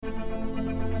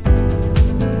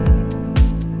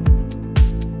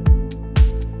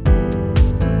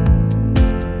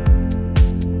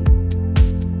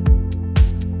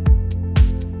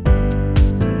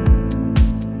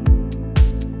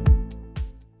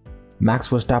Max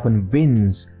Verstappen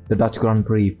wins the Dutch Grand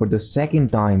Prix for the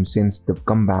second time since the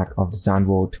comeback of the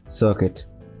Zandvoort circuit.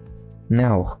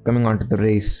 Now, coming on to the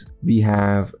race, we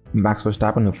have Max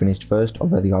Verstappen who finished first,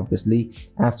 very obviously.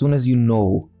 As soon as you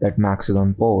know that Max is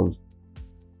on pole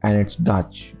and it's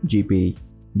Dutch GP,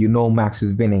 you know Max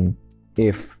is winning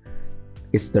if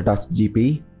it's the Dutch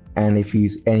GP and if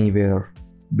he's anywhere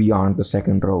beyond the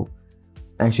second row.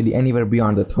 Actually, anywhere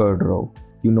beyond the third row,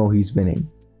 you know he's winning.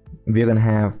 We're gonna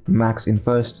have Max in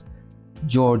first,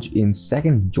 George in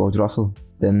second, George Russell.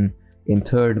 Then in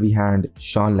third, we had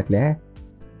Charles Leclerc,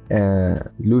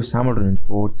 Lewis Hamilton in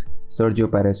fourth,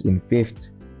 Sergio Perez in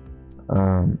fifth,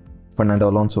 Fernando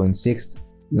Alonso in sixth,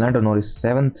 Lando Norris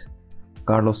seventh,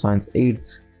 Carlos Sainz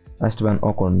eighth, Esteban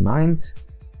Ocon ninth,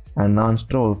 and Lance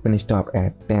Stroll finished up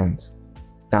at 10th.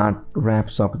 That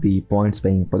wraps up the points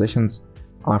paying positions.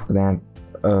 After that,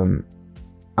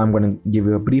 I'm going to give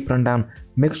you a brief rundown.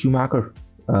 Mick Schumacher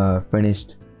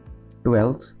finished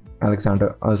 12th.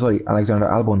 Alexander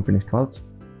Albon finished 12th.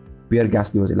 Pierre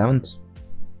Gasly was 11th.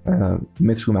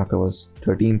 Mick Schumacher was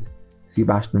 13th.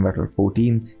 Sebastian Vettel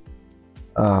 14th.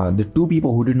 The two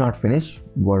people who did not finish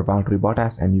were Valtteri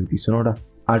Bottas and Yuki Tsunoda.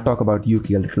 I'll talk about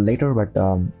Yuki a little later, but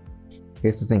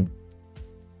here's the thing.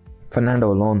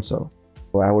 Fernando Alonso.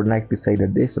 So I would like to say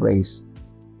that this race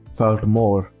felt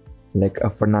more like a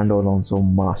Fernando Alonso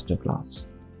masterclass,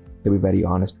 to be very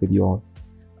honest with you all.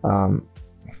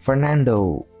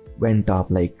 Fernando went up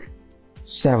like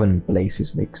 7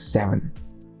 places, like 7.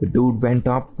 The dude went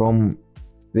up from,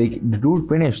 the dude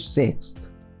finished 6th.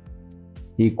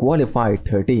 He qualified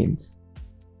 13th.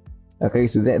 Okay,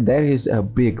 so there is a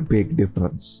big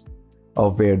difference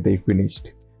of where they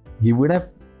finished.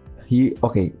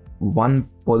 One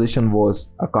position was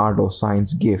a Carlos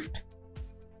Sainz gift.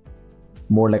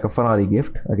 More like a Ferrari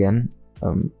gift. Again,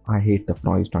 I hate the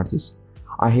Ferrari strategists.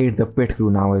 I hate the pit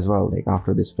crew now as well. Like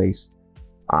after this race,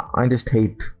 I just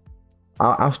hate.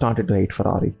 I've started to hate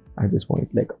Ferrari at this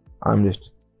point. Like I'm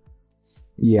just,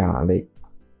 yeah.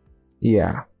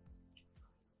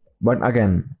 But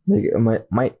again, like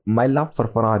my love for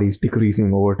Ferrari is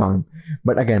decreasing over time.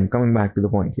 But again, coming back to the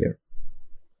point here.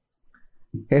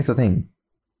 Here's the thing.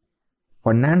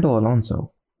 Fernando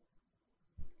Alonso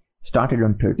started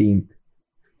on 13th.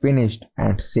 Finished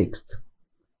at 6th.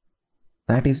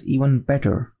 That is even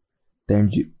better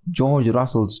than George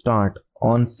Russell's start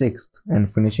on 6th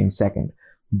and finishing 2nd.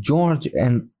 George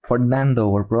and Fernando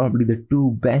were probably the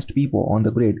two best people on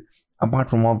the grid, apart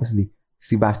from obviously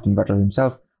Sebastian Vettel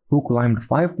himself, who climbed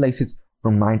 5 places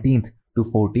from 19th to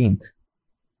 14th.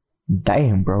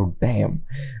 Damn, bro, damn.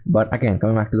 But again,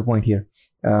 coming back to the point here,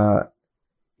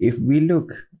 if we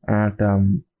look at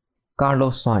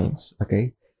Carlos Sainz,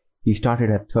 okay, he started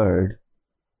at 3rd,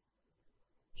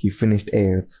 he finished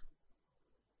 8th,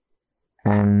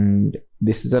 and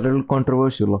this is a little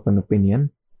controversial of an opinion,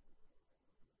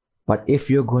 but if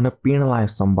you're gonna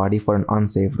penalize somebody for an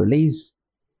unsafe release,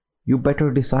 you better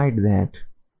decide that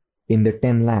in the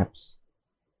 10 laps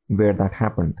where that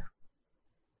happened.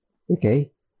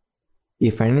 Okay?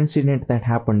 If an incident that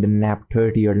happened in lap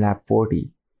 30 or lap 40,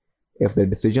 if the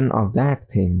decision of that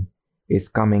thing is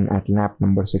coming at lap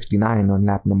number 69 or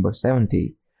lap number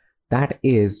 70, that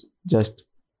is just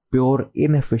pure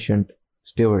inefficient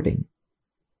stewarding.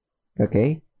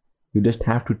 Okay? You just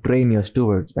have to train your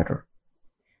stewards better.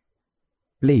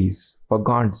 Please, for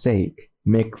God's sake,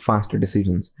 make faster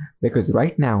decisions. Because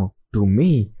right now, to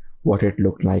me, what it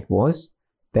looked like was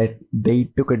that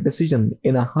they took a decision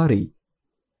in a hurry.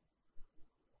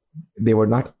 They were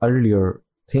not earlier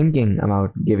thinking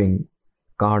about giving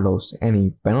Carlos any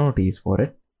penalties for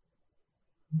it,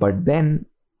 but then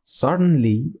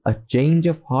suddenly a change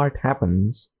of heart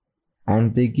happens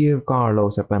and they give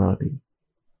Carlos a penalty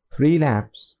 3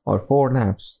 laps or 4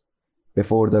 laps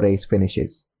before the race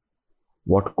finishes.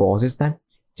 What causes that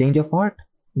change of heart?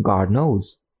 God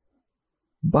knows.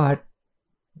 But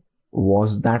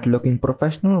was that looking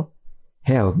professional?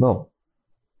 Hell no.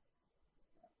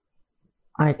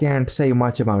 I can't say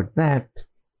much about that.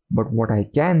 But what I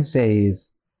can say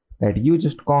is that you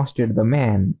just costed the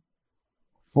man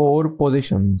 4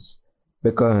 positions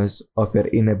because of your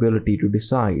inability to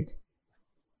decide.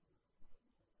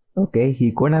 Okay,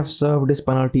 he could have served his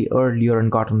penalty earlier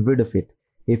and gotten rid of it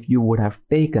if you would have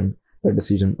taken the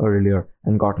decision earlier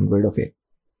and gotten rid of it.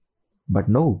 But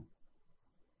no,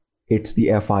 it's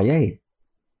the FIA.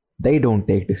 They don't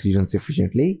take decisions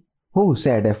efficiently. Who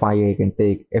said FIA can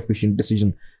take efficient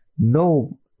decision?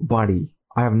 Nobody.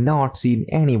 I have not seen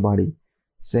anybody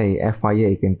say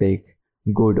FIA can take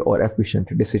good or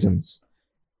efficient decisions.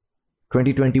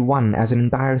 2021 as an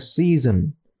entire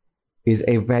season is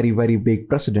a very big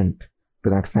precedent to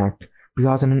that fact.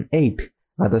 2008,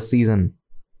 the season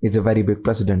is a very big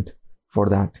precedent for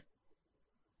that.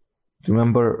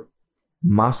 Remember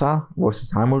Massa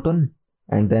versus Hamilton?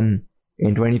 And then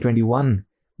in 2021,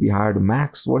 we had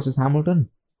Max versus Hamilton.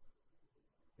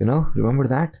 Remember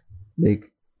that?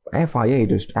 Like, FIA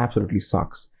just absolutely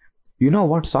sucks. You know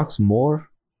what sucks more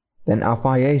than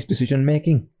FIA's decision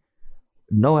making?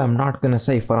 No, I'm not gonna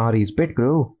say Ferrari's pit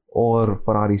crew or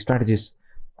Ferrari strategist.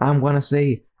 I'm gonna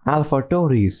say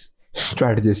AlphaTauri's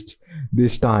strategist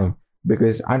this time,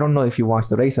 because I don't know if you watched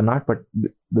the race or not, but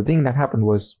the thing that happened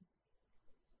was,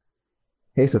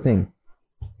 here's the thing.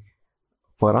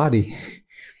 Ferrari,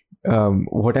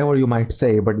 whatever you might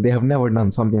say, but they have never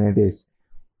done something like this.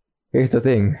 Here's the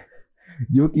thing.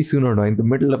 Yuki Tsunoda, in the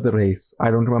middle of the race, I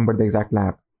don't remember the exact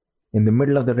lap. In the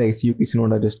middle of the race, Yuki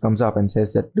Tsunoda just comes up and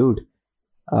says that, dude,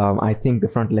 I think the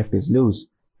front left is loose.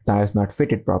 The tire's not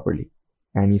fitted properly.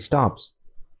 And he stops.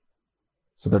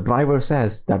 So the driver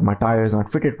says that my tire is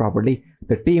not fitted properly.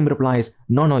 The team replies,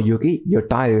 no, Yuki, your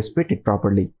tire is fitted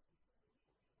properly.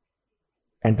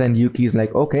 And then Yuki's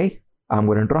like, okay, I'm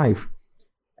going to drive.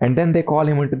 And then they call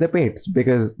him into the pits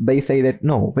because they say that,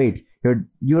 no, wait,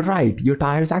 you're right. Your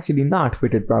tire is actually not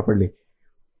fitted properly.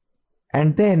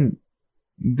 And then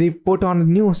they put on a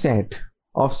new set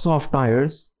of soft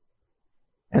tires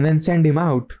and then send him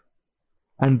out.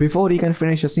 And before he can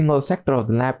finish a single sector of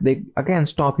the lap, they again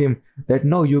stop him that,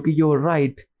 no, Yuki, you're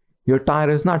right. Your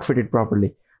tire is not fitted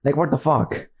properly. Like, what the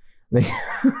fuck? Like,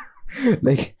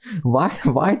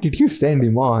 why did you send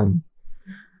him on?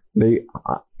 Like,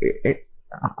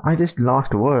 I just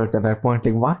lost words at that point.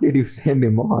 Like, why did you send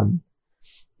him on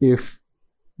if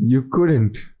you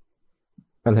couldn't,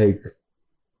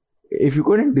 if you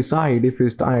couldn't decide if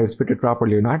his tire is fitted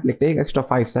properly or not? Like, take extra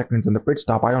 5 seconds in the pit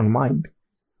stop. I don't mind.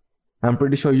 I'm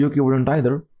pretty sure Yuki wouldn't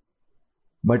either.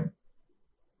 But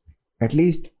at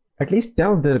least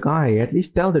tell the guy, at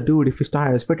least tell the dude if his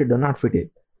tire is fitted or not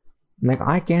fitted. Like,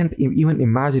 I can't even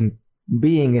imagine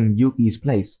being in Yuki's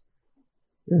place.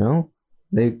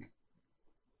 Like,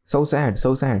 so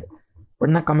sad. But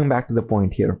now coming back to the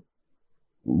point here.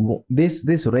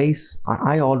 This race,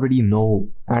 I already know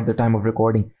at the time of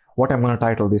recording what I'm going to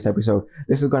title this episode.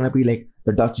 This is going to be like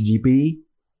the Dutch GP,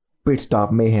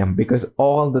 Pitstop Mayhem, because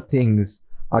all the things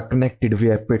are connected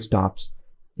via pit stops.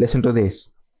 Listen to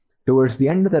this. Towards the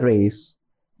end of the race,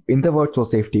 in the virtual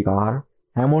safety car,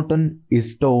 Hamilton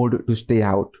is told to stay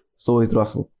out. So is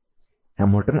Russell.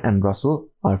 Hamilton and Russell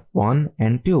are 1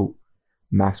 and 2.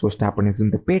 Max Verstappen is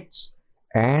in the pits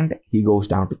and he goes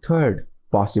down to 3rd,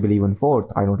 possibly even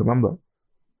 4th, I don't remember.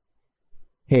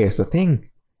 Here's the thing.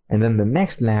 And then the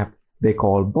next lap, they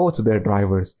call both their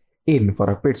drivers in for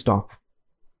a pit stop.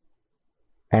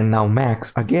 And now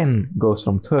Max again goes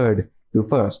from 3rd to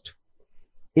 1st.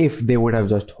 If they would have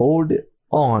just held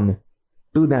on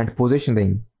to that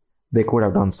positioning, they could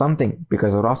have done something,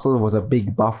 because Russell was a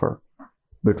big buffer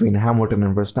between Hamilton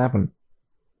and Verstappen.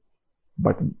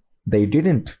 But they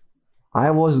didn't.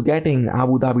 I was getting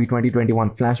Abu Dhabi 2021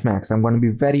 flashbacks. I'm going to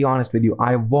be very honest with you.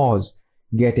 I was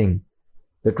getting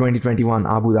the 2021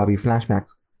 Abu Dhabi flashbacks.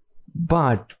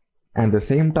 But at the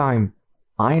same time,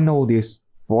 I know this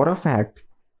for a fact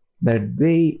that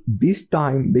this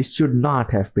time they should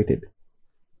not have pitted.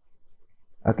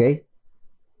 Okay?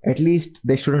 At least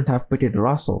they shouldn't have pitted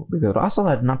Russell, because Russell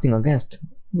had nothing against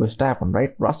Verstappen,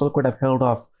 right? Russell could have held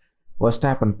off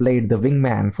Verstappen, played the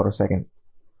wingman for a second.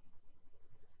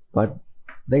 But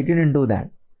they didn't do that.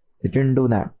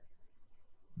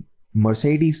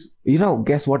 Mercedes,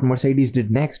 guess what Mercedes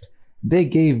did next? They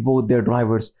gave both their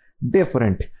drivers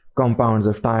different compounds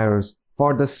of tires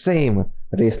for the same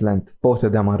race length. Both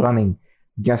of them are running.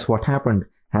 Guess what happened?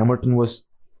 Hamilton was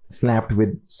slapped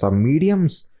with some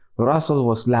mediums. Russell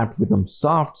was slapped with some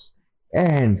softs.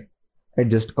 And it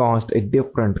just caused a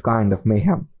different kind of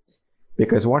mayhem.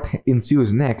 Because what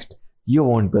ensues next, you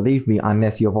won't believe me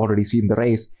unless you've already seen the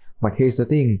race. But here's the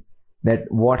thing, that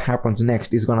what happens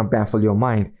next is gonna baffle your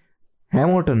mind.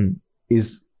 Hamilton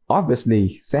is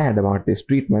obviously sad about this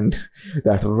treatment,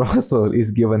 that Russell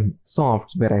is given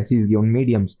softs whereas he's given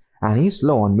mediums. And he's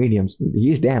slow on mediums.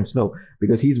 He's damn slow,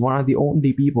 because he's one of the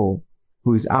only people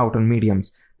who is out on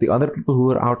mediums. The other people who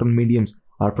are out on mediums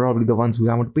are probably the ones who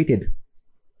haven't pitted.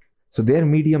 So their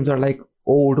mediums are like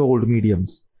old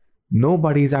mediums.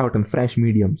 Nobody's out on fresh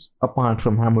mediums apart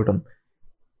from Hamilton.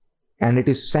 And it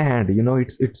is sad,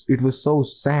 it was so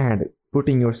sad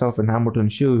putting yourself in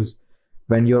Hamilton's shoes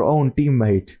when your own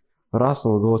teammate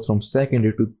Russell goes from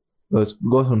 3rd to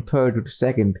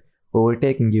 2nd,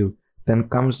 overtaking you. Then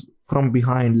comes from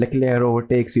behind, Leclerc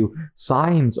overtakes you,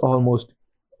 Sainz almost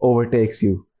overtakes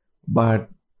you. But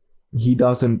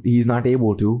he's not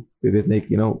able to, because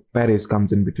Perez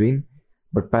comes in between,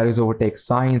 but Perez overtakes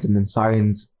Sainz, and then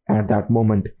Sainz at that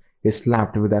moment is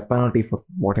slapped with that penalty for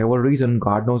whatever reason,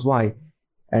 God knows why,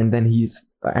 and then he's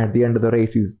at the end of the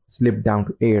race he's slipped down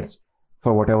to 8th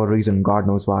for whatever reason, God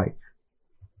knows why.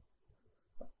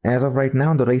 As of right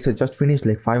now, the race has just finished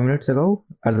like 5 minutes ago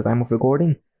at the time of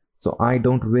recording, so I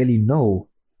don't really know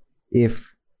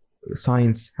if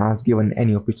Sainz has given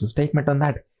any official statement on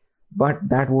that, but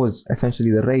that was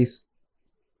essentially the race.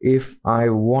 If I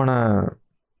wanna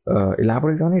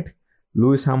elaborate on it,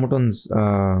 Lewis Hamilton's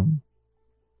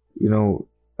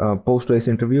post-race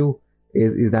interview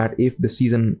is that if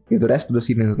the rest of the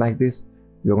season is like this,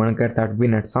 we're gonna get that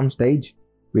win at some stage.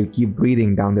 We'll keep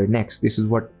breathing down their necks. This is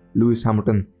what Lewis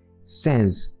Hamilton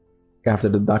says after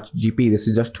the Dutch GP. This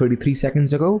is just 33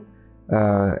 seconds ago,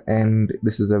 and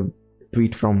this is a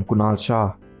tweet from Kunal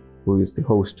Shah, who is the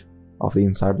host of the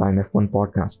Inside Line F1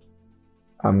 podcast.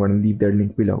 I'm going to leave their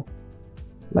link below,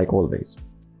 like always.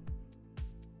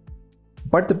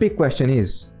 But the big question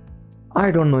is, I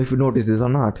don't know if you noticed this or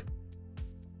not.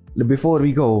 Before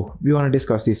we go, we want to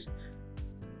discuss this.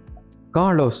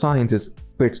 Carlos Sainz's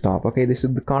pit stop. Okay, this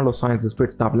is the Carlos Sainz's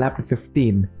pit stop, lap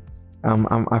 15.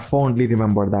 I fondly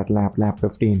remember that lap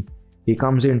 15. He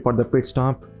comes in for the pit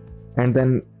stop, and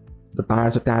then the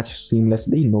tires attach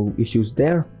seamlessly, no issues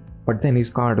there. But then his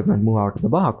car does not move out of the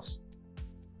box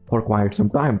for quite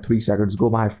some time. 3 seconds go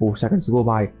by, 4 seconds go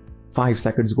by, 5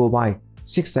 seconds go by,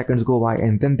 6 seconds go by,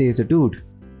 and then there's a dude,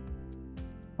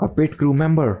 a pit crew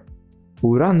member,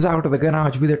 who runs out of the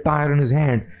garage with a tire in his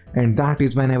hand, and that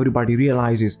is when everybody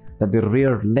realizes that the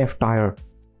rear left tire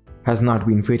has not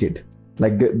been fitted.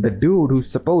 Like the dude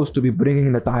who's supposed to be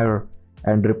bringing the tire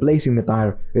and replacing the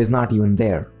tire is not even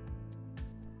there.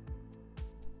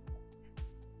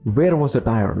 Where was the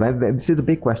tire? This is the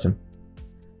big question.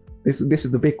 This is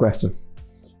the big question.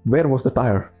 Where was the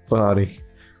tire, Ferrari?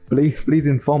 Please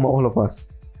inform all of us.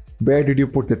 Where did you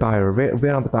put the tire?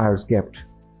 Where are the tires kept?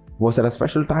 Was that a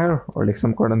special tire, or like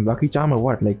some kind of lucky charm, or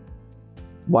what? Like,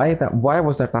 why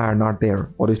was that tire not there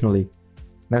originally?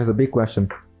 That is a big question.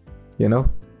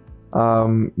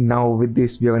 Now with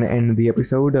this, we are going to end the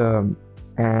episode,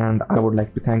 and I would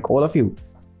like to thank all of you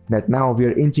that now we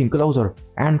are inching closer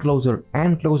and closer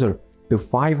and closer to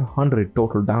 500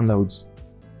 total downloads.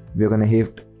 We're going to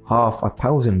hit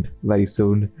 1,000 very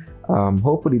soon,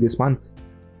 hopefully this month.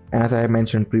 As I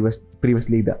mentioned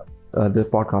previously, the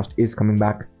podcast is coming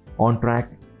back on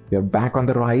track. We are back on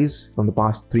the rise from the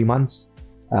past 3 months.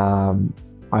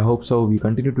 I hope so. We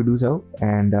continue to do so,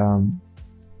 and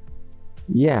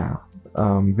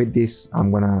with this,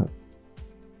 I'm gonna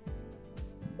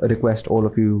request all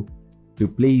of you to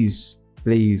please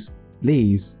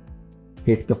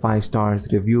hit the 5 stars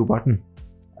review button,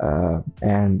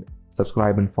 and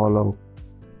subscribe and follow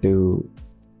to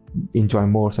enjoy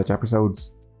more such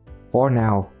episodes. For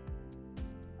now,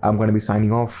 I'm going to be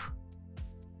signing off.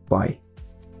 Bye.